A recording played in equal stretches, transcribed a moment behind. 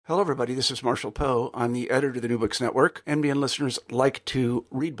Hello, everybody. This is Marshall Poe. I'm the editor of the New Books Network. NBN listeners like to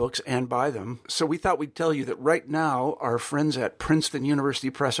read books and buy them. So we thought we'd tell you that right now, our friends at Princeton University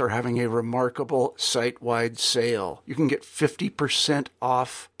Press are having a remarkable site-wide sale. You can get 50%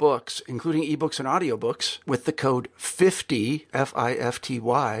 off books, including ebooks and audiobooks, with the code 50,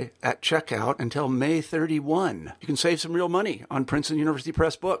 F-I-F-T-Y, at checkout until May 31. You can save some real money on Princeton University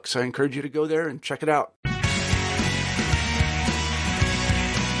Press books. I encourage you to go there and check it out.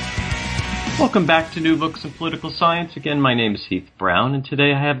 Welcome back to New Books in Political Science. Again, my name is Heath Brown, and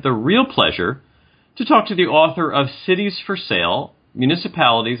today I have the real pleasure to talk to the author of Cities for Sale,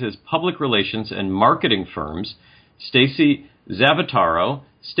 Municipalities as Public Relations and Marketing Firms, Staci Zavattaro.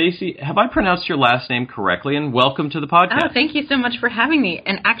 Staci, have I pronounced your last name correctly? And welcome to the podcast. Oh, thank you so much for having me.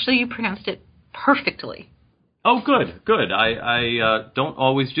 And actually, you pronounced it perfectly. Oh, good. I don't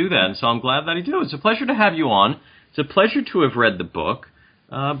always do that, and so I'm glad that I do. It's a pleasure to have you on. It's a pleasure to have read the book.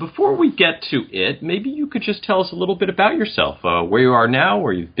 Before we get to it, maybe you could just tell us a little bit about yourself, where you are now,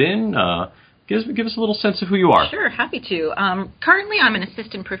 where you've been. Give us a little sense of who you are. Sure, happy to. Currently, I'm an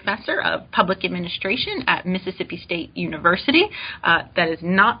assistant professor of public administration at Mississippi State University. That is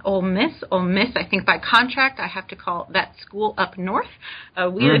not Ole Miss. Ole Miss, I think by contract, I have to call that school up north.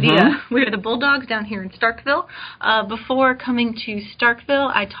 We are the Bulldogs down here in Starkville. Before coming to Starkville,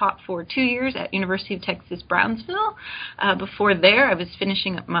 I taught for 2 years at University of Texas Brownsville. Before there, I was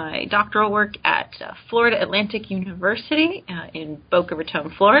finishing up my doctoral work at Florida Atlantic University in Boca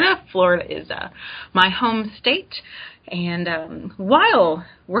Raton, Florida. Florida is my home state, and while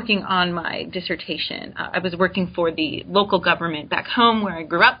working on my dissertation, I was working for the local government back home where I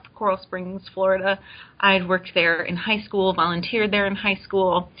grew up, Coral Springs, Florida. I had worked there in high school, volunteered there in high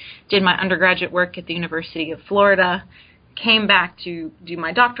school, did my undergraduate work at the University of Florida, came back to do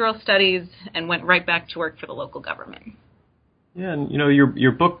my doctoral studies, and went right back to work for the local government. Yeah, and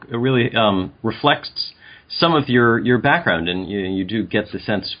your book really reflects some of your background, and you do get the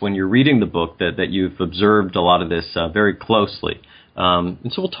sense when you're reading the book that you've observed a lot of this very closely.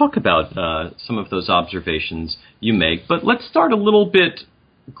 And so we'll talk about some of those observations you make. But let's start a little bit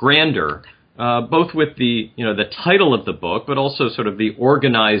grander, both with the title of the book, but also sort of the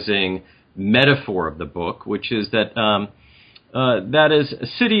organizing metaphor of the book, which is that is a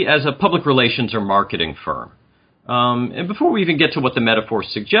city as a public relations or marketing firm. And before we even get to what the metaphor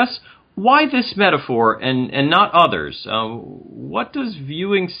suggests, why this metaphor and not others? What does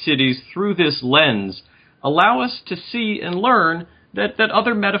viewing cities through this lens allow us to see and learn that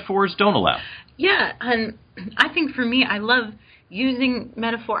other metaphors don't allow? Yeah, and I think for me, I love using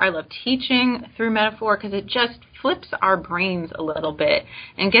metaphor. I love teaching through metaphor because it just flips our brains a little bit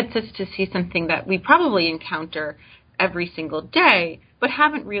and gets us to see something that we probably encounter every single day, but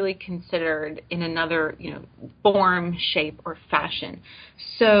haven't really considered in another, form, shape, or fashion.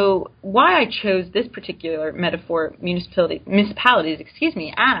 So why I chose this particular metaphor, municipalities,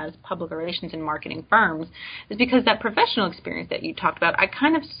 as public relations and marketing firms, is because that professional experience that you talked about, I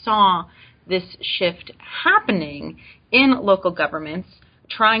kind of saw this shift happening in local governments,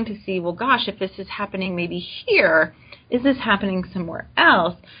 trying to see, well, gosh, if this is happening maybe here, is this happening somewhere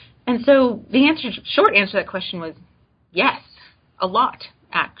else? And so the short answer to that question was yes. A lot,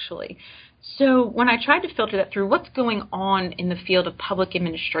 actually. So when I tried to filter that through what's going on in the field of public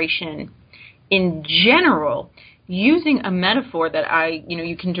administration in general, using a metaphor that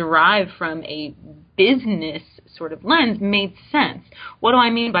you can derive from a business sort of lens made sense. What do I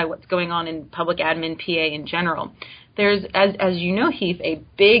mean by what's going on in public admin PA in general? There's, as you know, Heath, a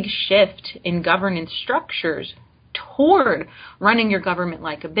big shift in governance structures toward running your government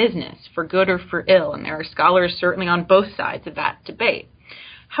like a business, for good or for ill, and there are scholars certainly on both sides of that debate.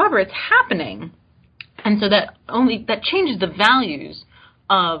 However, it's happening, and so that changes the values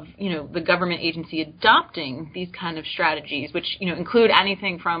of the government agency adopting these kind of strategies, which include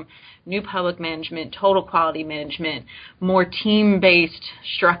anything from new public management, total quality management, more team-based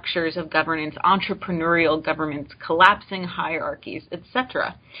structures of governance, entrepreneurial governments, collapsing hierarchies,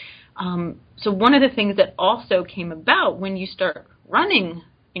 etc. So one of the things that also came about when you start running,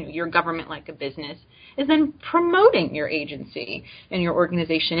 your government like a business is then promoting your agency and your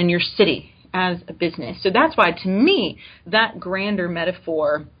organization and your city as a business. So that's why, to me, that grander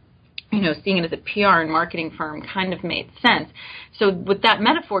metaphor, seeing it as a PR and marketing firm kind of made sense. So what that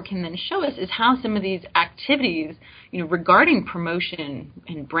metaphor can then show us is how some of these activities, regarding promotion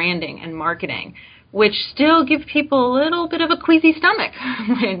and branding and marketing, which still give people a little bit of a queasy stomach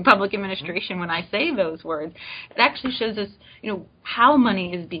in public administration when I say those words. It actually shows us, how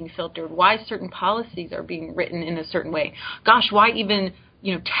money is being filtered, why certain policies are being written in a certain way. Gosh, why even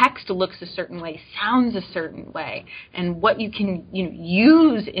text looks a certain way, sounds a certain way, and what you can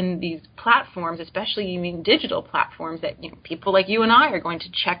use in these platforms, especially digital platforms that people like you and I are going to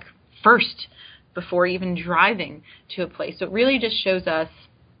check first before even driving to a place. So it really just shows us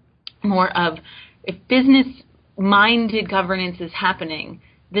more of, if business-minded governance is happening,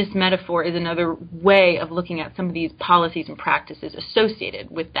 this metaphor is another way of looking at some of these policies and practices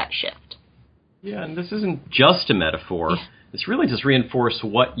associated with that shift. Yeah, and this isn't just a metaphor. Yeah. It's really just reinforce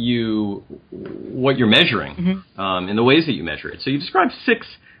what you're measuring in the ways that you measure it. So you described 6,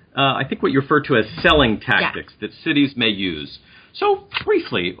 I think what you refer to as selling tactics that cities may use. So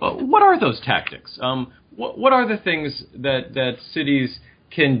briefly, what are those tactics? What are the things that cities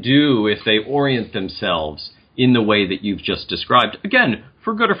can do if they orient themselves in the way that you've just described? Again,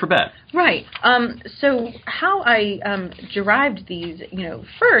 for good or for bad. Right. So how I derived these,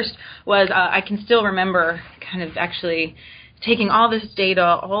 first was I can still remember kind of actually taking all this data,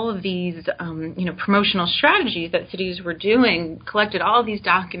 all of these, promotional strategies that cities were doing, collected all of these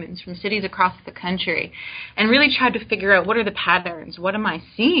documents from cities across the country, and really tried to figure out what are the patterns, what am I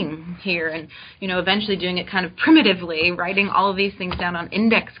seeing here, and, eventually doing it kind of primitively, writing all of these things down on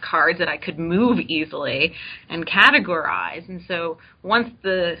index cards that I could move easily and categorize. And so once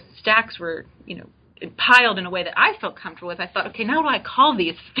the stacks were, piled in a way that I felt comfortable with, I thought, okay, now what do I call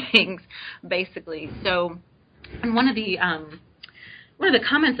these things, basically? So, and one of the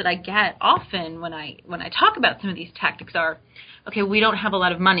comments that I get often when I talk about some of these tactics are, okay, we don't have a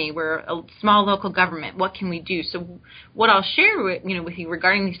lot of money. We're a small local government. What can we do? So what I'll share with you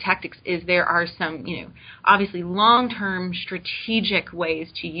regarding these tactics is there are some, obviously long-term strategic ways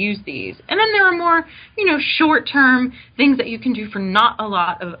to use these. And then there are more, short-term things that you can do for not a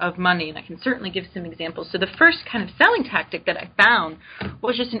lot of money. And I can certainly give some examples. So the first kind of selling tactic that I found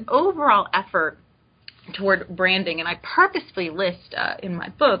was just an overall effort toward branding, and I purposefully list in my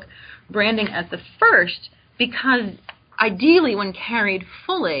book branding as the first because ideally when carried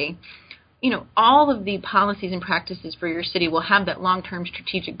fully, all of the policies and practices for your city will have that long-term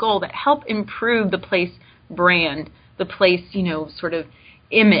strategic goal that help improve the place brand, the place, sort of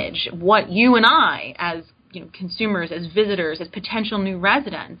image, what you and I as consumers, as visitors, as potential new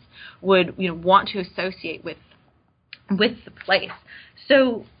residents would want to associate with the place.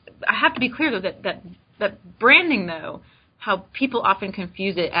 So I have to be clear though that branding, though, how people often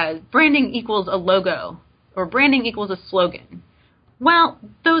confuse it as branding equals a logo or branding equals a slogan. Well,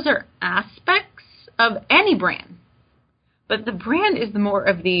 those are aspects of any brand, but the brand is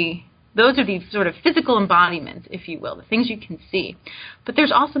those are the sort of physical embodiments, if you will, the things you can see. But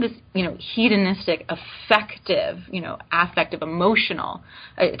there's also this, hedonistic, affective, affective, emotional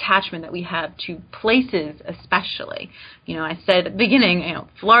attachment that we have to places especially. I said at the beginning,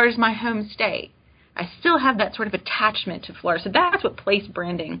 Florida's my home state. I still have that sort of attachment to Florida. So that's what place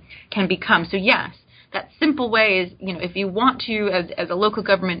branding can become. So yes, that simple way is, if you want to, as a local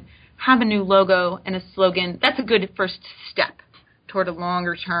government, have a new logo and a slogan, that's a good first step toward a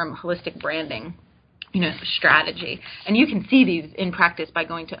longer-term holistic branding, strategy. And you can see these in practice by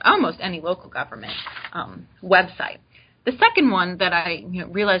going to almost any local government website. The second one that I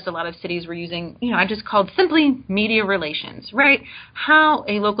realized a lot of cities were using, I just called simply media relations, right? How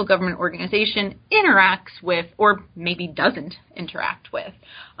a local government organization interacts with, or maybe doesn't interact with,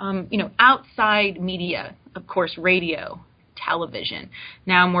 outside media, of course, radio, television,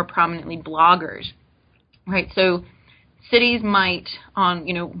 now more prominently bloggers, right? So cities might, on,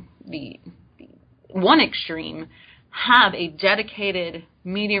 the one extreme, have a dedicated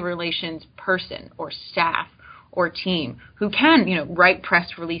media relations person or staff or team who can, write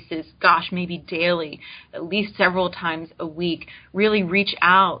press releases, maybe daily, at least several times a week, really reach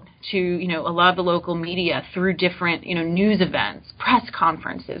out to, a lot of the local media through different, news events, press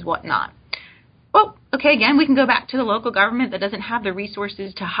conferences, whatnot. Well, okay, again, we can go back to the local government that doesn't have the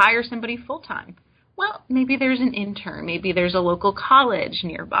resources to hire somebody full-time. Well, maybe there's an intern, maybe there's a local college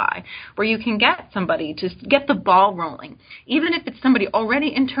nearby where you can get somebody to get the ball rolling, even if it's somebody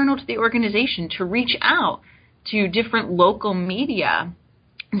already internal to the organization, to reach out to different local media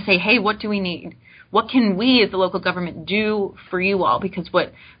and say, hey, what do we need? What can we as the local government do for you all? Because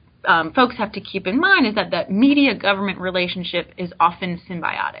what folks have to keep in mind is that media-government relationship is often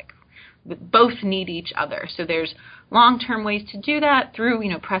symbiotic. Both need each other. So there's long-term ways to do that through,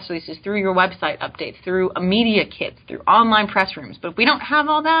 press releases, through your website updates, through media kits, through online press rooms. But if we don't have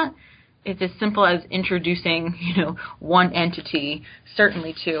all that, it's as simple as introducing, one entity,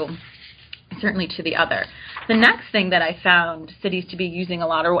 certainly to certainly to the other. The next thing that I found cities to be using a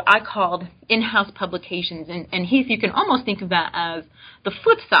lot are what I called in-house publications. And Heath, you can almost think of that as the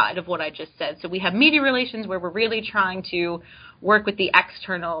flip side of what I just said. So we have media relations where we're really trying to work with the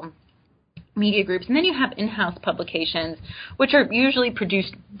external media groups, and then you have in-house publications, which are usually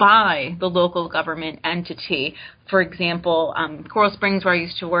produced by the local government entity. For example, Coral Springs, where I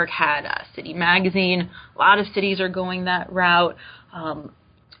used to work, had a city magazine. A lot of cities are going that route.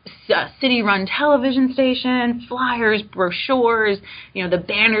 City-run television station, flyers, brochures, the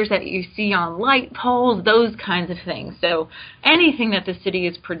banners that you see on light poles, those kinds of things. So anything that the city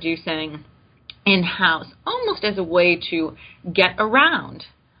is producing in-house, almost as a way to get around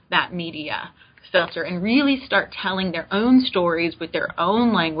that media filter and really start telling their own stories with their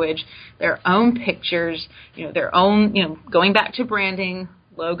own language, their own pictures, their own, going back to branding,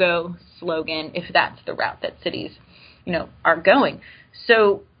 logo, slogan, if that's the route that cities, are going.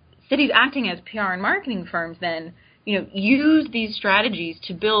 So cities acting as PR and marketing firms then, use these strategies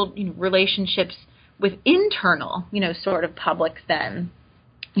to build, relationships with internal, sort of publics then,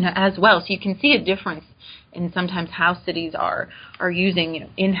 as well. So you can see a difference in sometimes how cities are using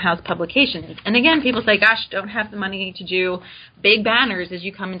in-house publications. And again, people say, gosh, don't have the money to do big banners as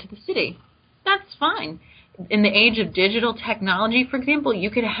you come into the city. That's fine. In the age of digital technology, for example, you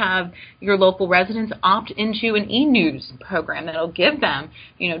could have your local residents opt into an e-news program that'll give them,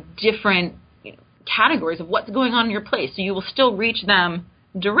 different categories of what's going on in your place. So you will still reach them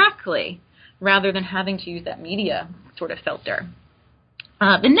directly rather than having to use that media sort of filter.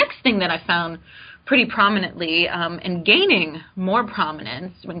 The next thing that I found pretty prominently and gaining more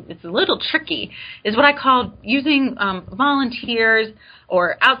prominence, when it's a little tricky, is what I call using volunteers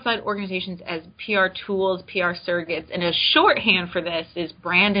or outside organizations as PR tools, PR surrogates, and a shorthand for this is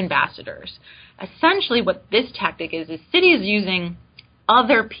brand ambassadors. Essentially what this tactic is cities using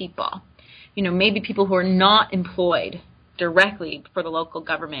other people, maybe people who are not employed directly for the local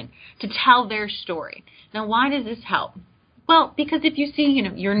government to tell their story. Now, why does this help? Well, because if you see,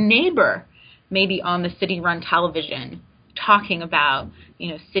 your neighbor maybe on the city-run television talking about,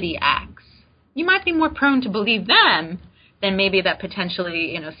 City X, you might be more prone to believe them than maybe that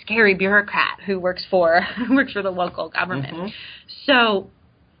potentially, scary bureaucrat who works for the local government. Mm-hmm. So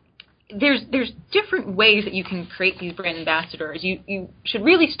there's different ways that you can create these brand ambassadors. You should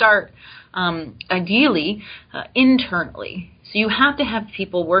really start ideally internally. So you have to have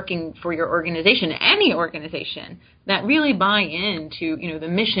people working for your organization, any organization, that really buy into the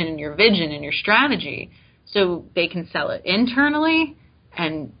mission and your vision and your strategy, so they can sell it internally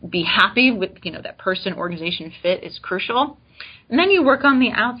and be happy with that person organization fit is crucial. And then you work on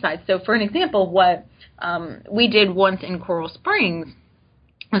the outside. So for an example, what we did once in Coral Springs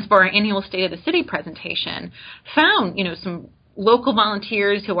was for our annual State of the City presentation, found some local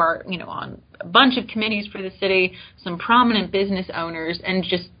volunteers who are on a bunch of committees for the city, some prominent business owners, and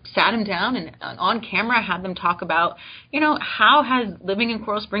just sat them down and on camera had them talk about, how has living in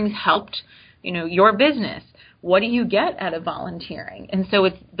Coral Springs helped, your business? What do you get out of volunteering? And so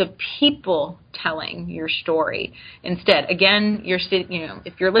it's the people telling your story instead. Again,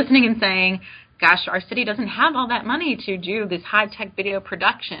 if you're listening and saying, gosh, our city doesn't have all that money to do this high-tech video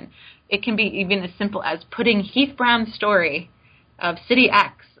production, it can be even as simple as putting Heath Brown's story of City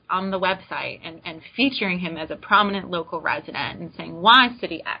X on the website and featuring him as a prominent local resident and saying why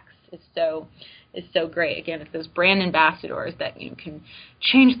City X is so great. Again, it's those brand ambassadors that can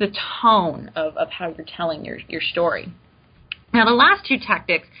change the tone of how you're telling your story. Now, the last two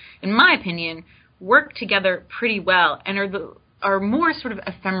tactics, in my opinion, work together pretty well and are more sort of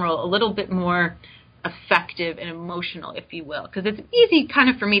ephemeral, a little bit more effective and emotional, if you will, because it's easy kind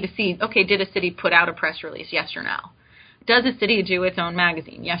of for me to see, okay, did a city put out a press release? Yes or no? Does a city do its own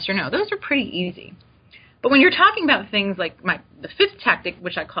magazine? Yes or no? Those are pretty easy. But when you're talking about things like the fifth tactic,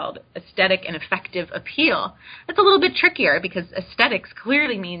 which I called aesthetic and effective appeal, it's a little bit trickier because aesthetics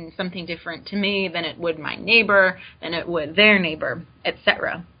clearly means something different to me than it would my neighbor, than it would their neighbor,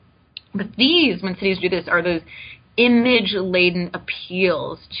 etc. But these, when cities do this, are those image-laden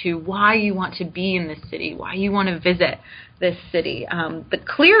appeals to why you want to be in this city, why you want to visit this city. The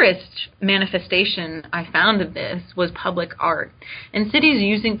clearest manifestation I found of this was public art. And cities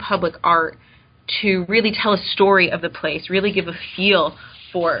using public art to really tell a story of the place, really give a feel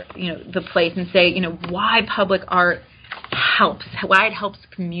for the place and say why public art helps, why it helps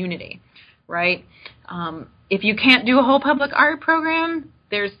community, right? If you can't do a whole public art program,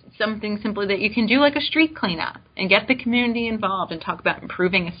 there's something simply that you can do, like a street cleanup, and get the community involved and talk about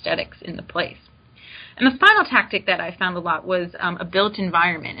improving aesthetics in the place. And the final tactic that I found a lot was a built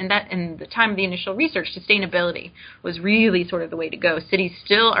environment. And that, in the time of the initial research, sustainability was really sort of the way to go. Cities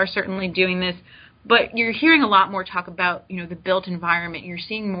still are certainly doing this, but you're hearing a lot more talk about, the built environment. You're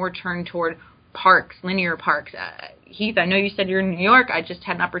seeing more turn toward parks, linear parks. Heath, I know you said you're in New York. I just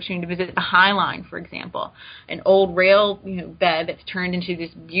had an opportunity to visit the High Line, for example, an old rail bed that's turned into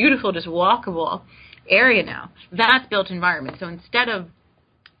this beautiful, just walkable area now. That's built environment. So instead of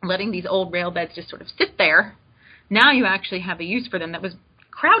letting these old rail beds just sort of sit there, now you actually have a use for them that was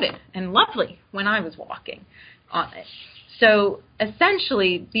crowded and lovely when I was walking on it. So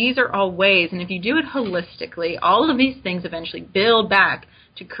essentially, these are all ways, and if you do it holistically, all of these things eventually build back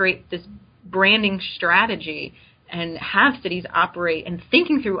to create this branding strategy and have cities operate, and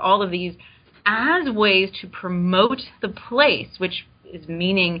thinking through all of these as ways to promote the place, which is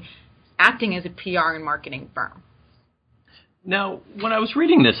meaning acting as a PR and marketing firm. Now, when I was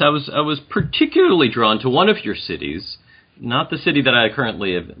reading this, I was particularly drawn to one of your cities, not the city that I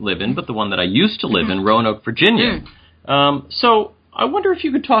currently live in, but the one that I used to live in, Roanoke, Virginia. So I wonder if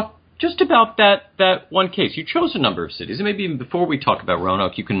you could talk just about that one case. You chose a number of cities, and maybe even before we talk about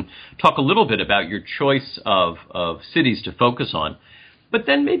Roanoke, you can talk a little bit about your choice of cities to focus on. But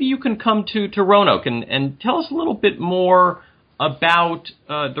then maybe you can come to Roanoke and tell us a little bit more about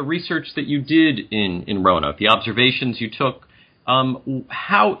the research that you did in Roanoke, the observations you took,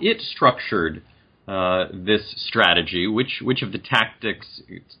 how it structured this strategy, which of the tactics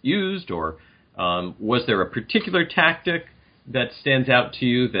it's used, or was there a particular tactic that stands out to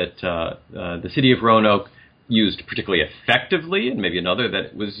you that the city of Roanoke used particularly effectively, and maybe another that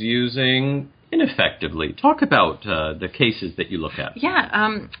it was using ineffectively? Talk about the cases that you look at.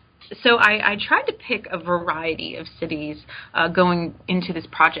 Yeah, so I tried to pick a variety of cities going into this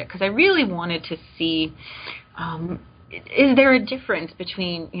project because I really wanted to see, is there a difference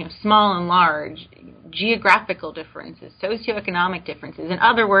between small and large, geographical differences, socioeconomic differences? In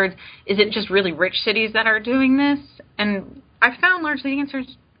other words, is it just really rich cities that are doing this? And I found largely the answer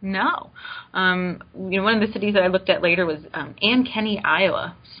is no. One of the cities that I looked at later was Ann Kenny,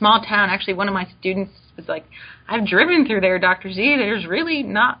 Iowa, small town. Actually, one of my students was like, I've driven through there, Dr. Z. There's really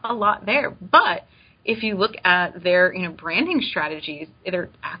not a lot there. But if you look at their branding strategies, they're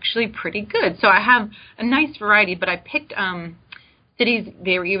actually pretty good. So I have a nice variety, but I picked cities,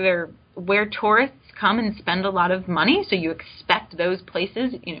 they're either where tourists come and spend a lot of money, so you expect those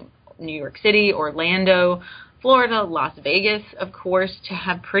places, New York City, Orlando, Florida, Las Vegas, of course, to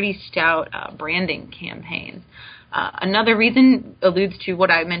have pretty stout branding campaigns. Another reason alludes to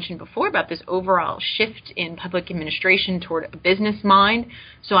what I mentioned before about this overall shift in public administration toward a business mind.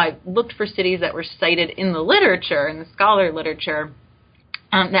 So I looked for cities that were cited in the literature, in the scholar literature,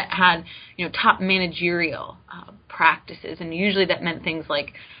 that had top managerial practices, and usually that meant things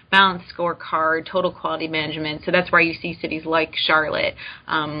like balanced scorecard, total quality management. So that's why you see cities like Charlotte,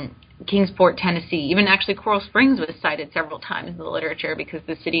 Kingsport, Tennessee. Even actually Coral Springs was cited several times in the literature because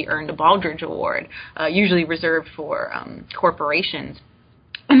the city earned a Baldrige Award, usually reserved for corporations.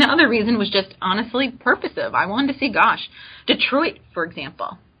 And the other reason was just honestly purposive. I wanted to see, Detroit, for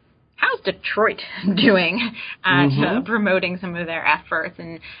example. How's Detroit doing at promoting some of their efforts?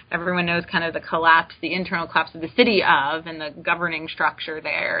 And everyone knows kind of the internal collapse of the city and the governing structure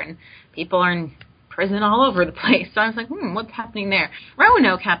there. And people are in prison all over the place. So I was like, what's happening there?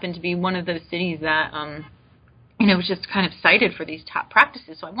 Roanoke happened to be one of those cities that, was just kind of cited for these top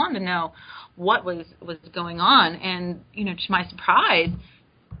practices. So I wanted to know what was going on. And, to my surprise,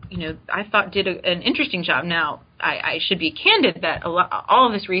 I thought did an interesting job. Now, I should be candid that all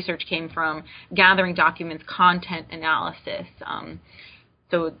of this research came from gathering documents, content analysis,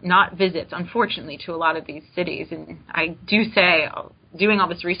 so not visits, unfortunately, to a lot of these cities. And I do say doing all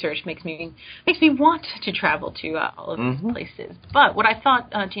this research makes me want to travel to all of these places. But what I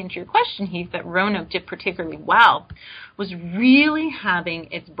thought, to answer your question, Heath, that Roanoke did particularly well was really having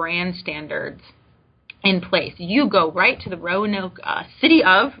its brand standards in place. You go right to the Roanoke, City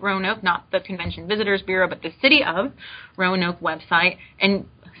of Roanoke, not the Convention Visitors Bureau, but the City of Roanoke website, and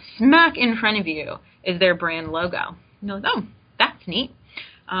smack in front of you is their brand logo. You're like, oh, that's neat.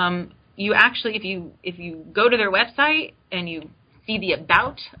 You actually, if you go to their website and you see the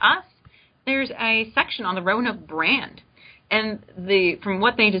About Us, there's a section on the Roanoke brand. And from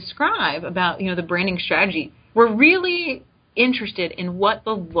what they describe about, the branding strategy, we're really interested in what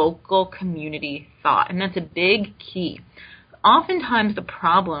the local community thought, and that's a big key. Oftentimes the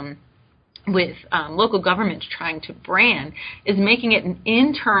problem with local governments trying to brand is making it an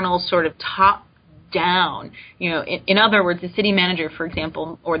internal sort of top-down. In other words, the city manager, for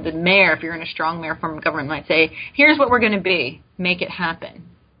example, or the mayor, if you're in a strong mayor form of government, might say, here's what we're going to be, make it happen.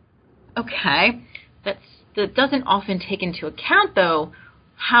 Okay, that doesn't often take into account, though,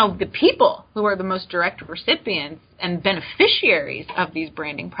 how the people who are the most direct recipients and beneficiaries of these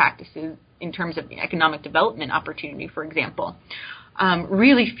branding practices in terms of the economic development opportunity, for example,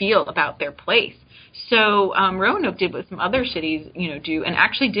 really feel about their place. So Roanoke did what some other cities, do, and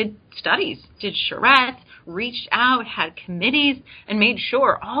actually did studies, did charrettes, reached out, had committees, and made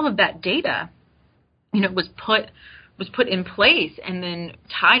sure all of that data, was put in place, and then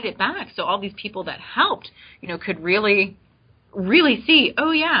tied it back so all these people that helped, could really see,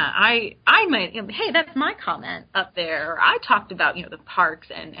 oh yeah, I might, hey, that's my comment up there, or I talked about, the parks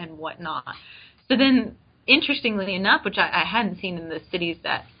and whatnot. So then, interestingly enough, which I hadn't seen in the cities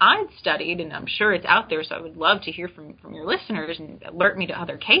that I'd studied, and I'm sure it's out there, so I would love to hear from your listeners and alert me to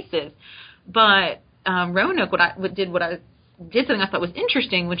other cases. But Roanoke, did something I thought was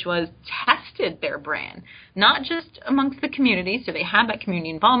interesting, which was tested their brand, not just amongst the community. So they had that community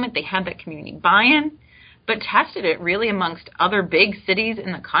involvement, they had that community buy-in, but tested it really amongst other big cities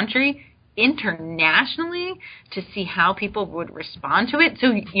in the country, internationally, to see how people would respond to it.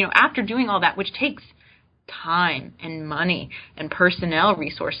 So, after doing all that, which takes time and money and personnel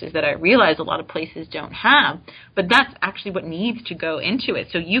resources that I realize a lot of places don't have, but that's actually what needs to go into it.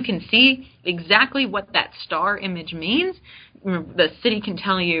 So you can see exactly what that star image means. The city can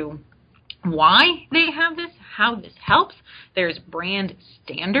tell you why they have this, how this helps. There's brand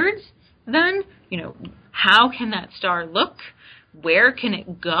standards then, how can that star look? Where can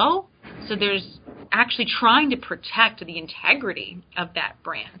it go? So there's actually trying to protect the integrity of that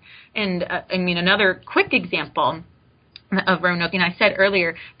brand. And another quick example of Roanoke, and I said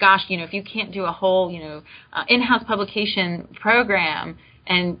earlier, gosh, if you can't do a whole, in-house publication program,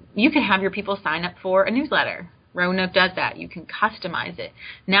 and you could have your people sign up for a newsletter. Roanoke does that. You can customize it.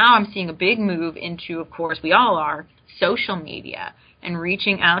 Now I'm seeing a big move into, of course, we all are, social media and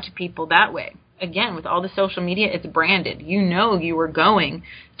reaching out to people that way. Again, with all the social media, it's branded. You are going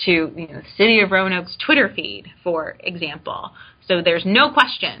to the City of Roanoke's Twitter feed, for example. So there's no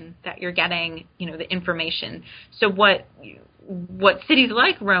question that you're getting, the information. So what cities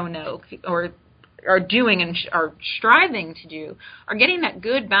like Roanoke are doing and are striving to do are getting that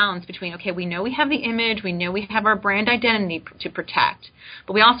good balance between, okay, we know we have the image, we know we have our brand identity to protect,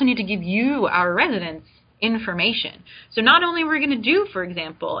 but we also need to give you, our residents, information. So not only are we going to do, for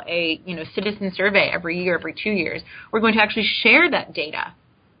example, a citizen survey every year, every 2 years, we're going to actually share that data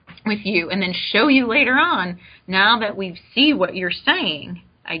with you and then show you later on, now that we see what you're saying,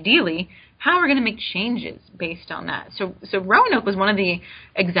 ideally, how we're going to make changes based on that. So Roanoke was one of the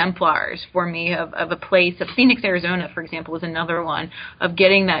exemplars for me of a place, of Phoenix, Arizona, for example, was another one, of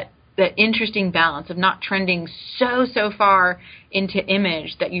getting that interesting balance of not trending so far into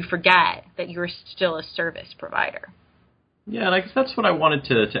image that you forget that you're still a service provider. Yeah, and I guess that's what I wanted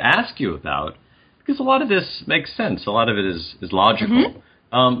to ask you about, because a lot of this makes sense. A lot of it is logical.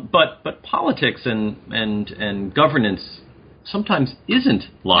 Mm-hmm. But politics and governance sometimes isn't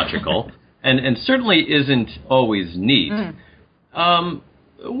logical and certainly isn't always neat. Mm.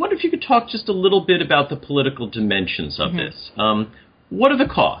 What if you could talk just a little bit about the political dimensions of this? What are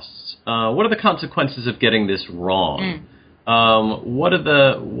the costs? What are the consequences of getting this wrong? What are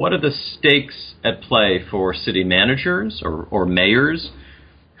the stakes at play for city managers or mayors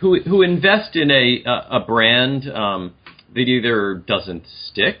who invest in a brand that either doesn't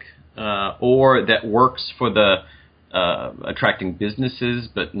stick or that works for the attracting businesses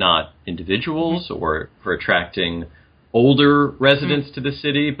but not individuals, or for attracting older residents to the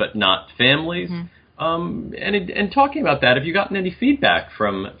city but not families? And talking about that, have you gotten any feedback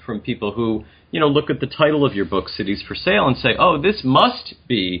from people who, look at the title of your book, Cities for Sale, and say, oh, this must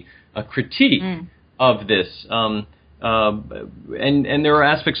be a critique of this? And there are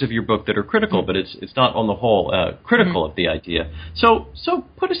aspects of your book that are critical, but it's not on the whole critical of the idea. So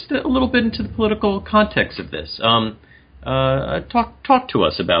put us a little bit into the political context of this. Talk to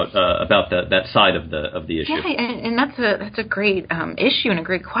us about that side of the issue. Yeah, and that's a great issue and a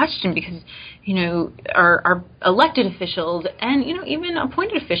great question, because our elected officials and even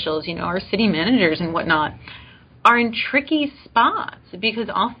appointed officials, our city managers and whatnot, are in tricky spots, because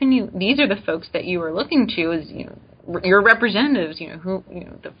often these are the folks that you are looking to as your representatives, who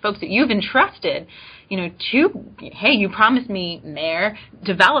the folks that you've entrusted, to, hey, you promised me mayor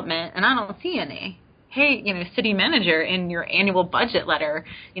development and I don't see any. Hey, city manager, in your annual budget letter,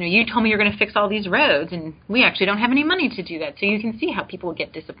 you told me you're going to fix all these roads, and we actually don't have any money to do that. So you can see how people will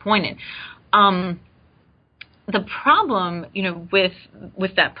get disappointed. The problem,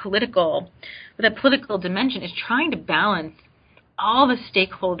 with that political dimension is trying to balance all the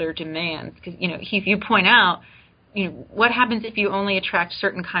stakeholder demands. Because, Heath, you point out, what happens if you only attract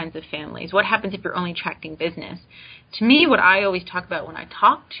certain kinds of families? What happens if you're only attracting business? To me, what I always talk about when I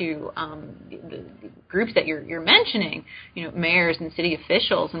talk to the groups that you're mentioning, mayors and city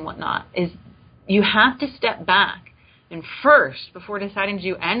officials and whatnot, is you have to step back and first, before deciding to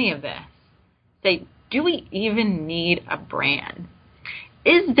do any of this, say, do we even need a brand?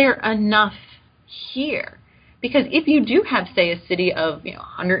 Is there enough here? Because if you do have, say, a city of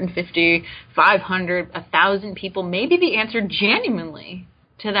 150, 500, 1,000 people, maybe the answer genuinely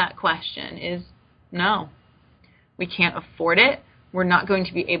to that question is no. We can't afford it. We're not going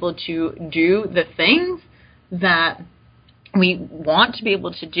to be able to do the things that we want to be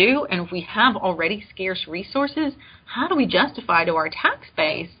able to do. And if we have already scarce resources, how do we justify to our tax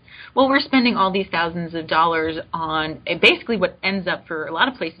base, well, we're spending all these thousands of dollars on basically what ends up for a lot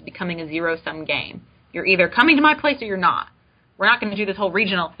of places becoming a zero-sum game. You're either coming to my place or you're not. We're not going to do this whole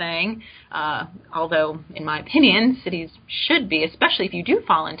regional thing, although, in my opinion, cities should be, especially if you do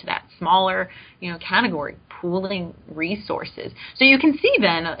fall into that smaller, category, pooling resources. So you can see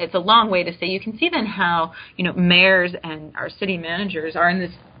then, it's a long way to say, you can see then how, mayors and our city managers are in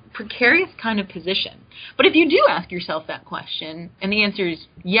this precarious kind of position. But if you do ask yourself that question, and the answer is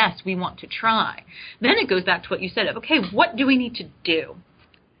yes, we want to try, then it goes back to what you said of, okay, what do we need to do?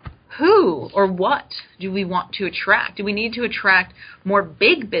 Who or what do we want to attract? Do we need to attract more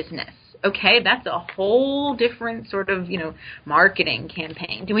big business? Okay, that's a whole different sort of, marketing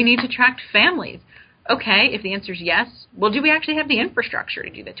campaign. Do we need to attract families? Okay, if the answer is yes, well, do we actually have the infrastructure to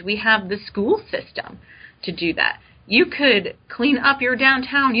do that? Do we have the school system to do that? You could clean up your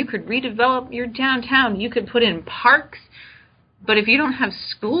downtown. You could redevelop your downtown. You could put in parks. But if you don't have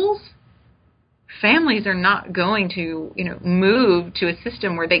schools, families are not going to, move to a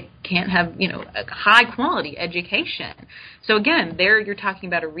system where they can't have, a high-quality education. So, again, there you're talking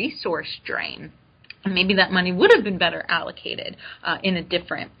about a resource drain. And maybe that money would have been better allocated in a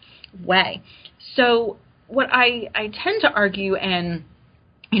different way. So what I tend to argue, and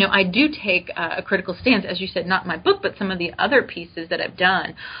I do take a critical stance, as you said, not in my book, but some of the other pieces that I've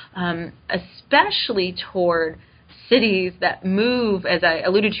done, especially toward cities that move, as I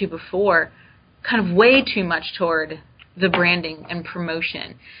alluded to before, kind of way too much toward the branding and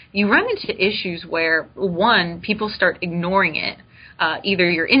promotion. You run into issues where, one, people start ignoring it, either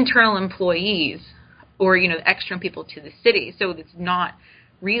your internal employees or, the external people to the city, so it's not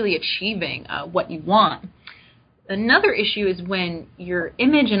really achieving what you want. Another issue is when your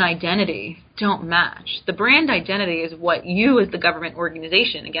image and identity don't match. The brand identity is what you as the government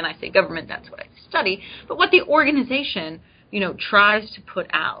organization, again, I say government, that's what I study, but what the organization tries to put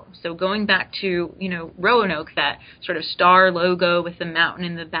out. So going back to, Roanoke, that sort of star logo with the mountain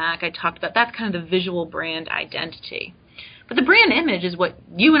in the back I talked about, that's kind of the visual brand identity. But the brand image is what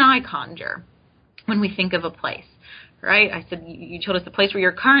you and I conjure when we think of a place, right? I said, you told us the place where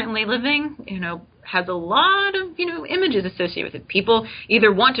you're currently living, has a lot of, images associated with it. People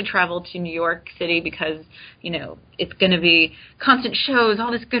either want to travel to New York City because, it's going to be constant shows,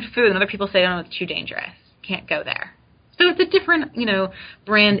 all this good food, and other people say, oh, it's too dangerous, can't go there. So it's a different,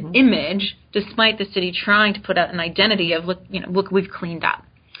 brand image, despite the city trying to put out an identity of, look, we've cleaned up.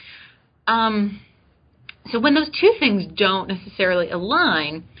 So when those two things don't necessarily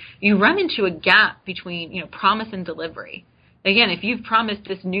align, you run into a gap between, promise and delivery. Again, if you've promised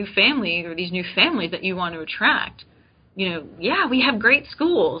this new family or these new families that you want to attract, we have great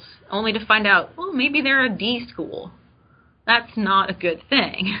schools, only to find out, well, maybe they're a D school. That's not a good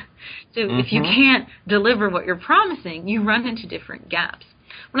thing. So if you can't deliver what you're promising, you run into different gaps.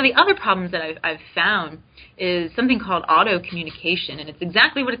 One of the other problems that I've found is something called auto-communication, and it's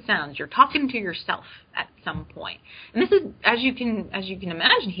exactly what it sounds. You're talking to yourself at some point. And this is, as you can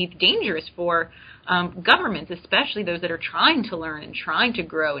imagine, Heath, dangerous for governments, especially those that are trying to learn and trying to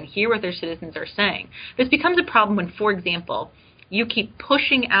grow and hear what their citizens are saying. This becomes a problem when, for example, you keep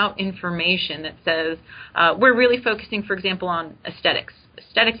pushing out information that says, we're really focusing, for example, on aesthetics.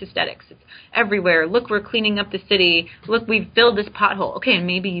 Aesthetics. It's everywhere. Look, we're cleaning up the city. Look, we've filled this pothole. Okay, and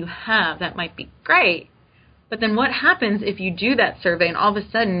maybe you have. That might be great. But then what happens if you do that survey and all of a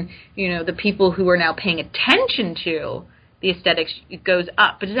sudden, the people who are now paying attention to the aesthetics, it goes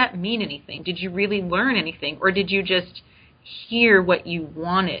up. But does that mean anything? Did you really learn anything? Or did you just hear what you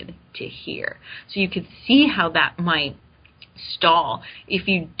wanted to hear? So you could see how that might stall if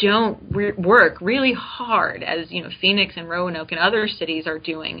you don't work really hard, as Phoenix and Roanoke and other cities are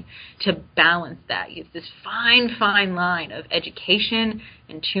doing, to balance that. It's this fine line of education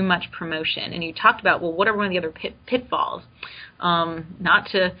and too much promotion. And you talked about, well, what are one of the other pitfalls? Not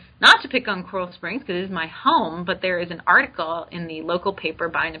to pick on Coral Springs because it is my home, but there is an article in the local paper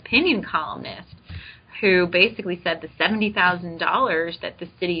by an opinion columnist who basically said the $70,000 that the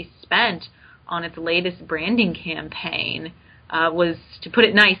city spent on its latest branding campaign was, to put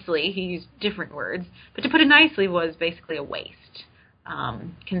it nicely, he used different words, but to put it nicely, was basically a waste,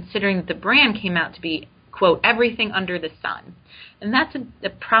 considering that the brand came out to be, quote, everything under the sun. And that's a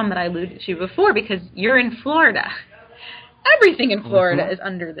problem that I alluded to before, because you're in Florida. Everything in Florida is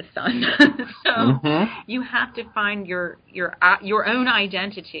under the sun. So you have to find your own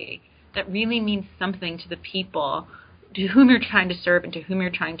identity that really means something to the people to whom you're trying to serve and to whom you're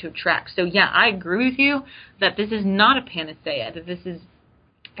trying to attract. So, yeah, I agree with you that this is not a panacea, that this is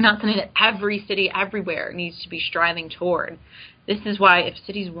not something that every city everywhere needs to be striving toward. This is why if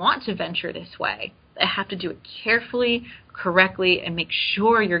cities want to venture this way, they have to do it carefully, correctly, and make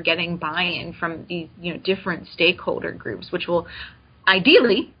sure you're getting buy-in from these different stakeholder groups, which will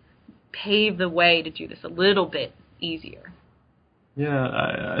ideally pave the way to do this a little bit easier.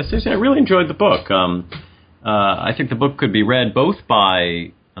 Yeah, Staci, I really enjoyed the book. I think the book could be read both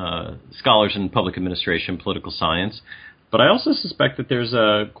by scholars in public administration, political science, but I also suspect that there's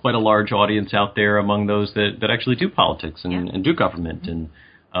quite a large audience out there among those that actually do politics and do government, and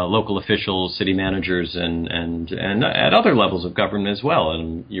local officials, city managers, and at other levels of government as well.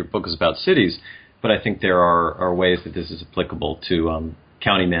 And your book is about cities, but I think there are ways that this is applicable to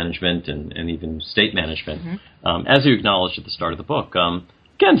county management and even state management, as you acknowledged at the start of the book.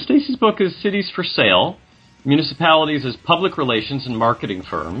 Again, Staci's book is Cities for Sale, Municipalities as Public Relations and Marketing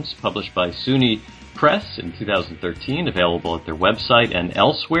Firms, published by SUNY Press in 2013, available at their website and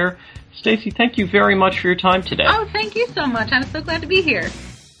elsewhere. Staci, thank you very much for your time today. Oh, thank you so much. I'm so glad to be here.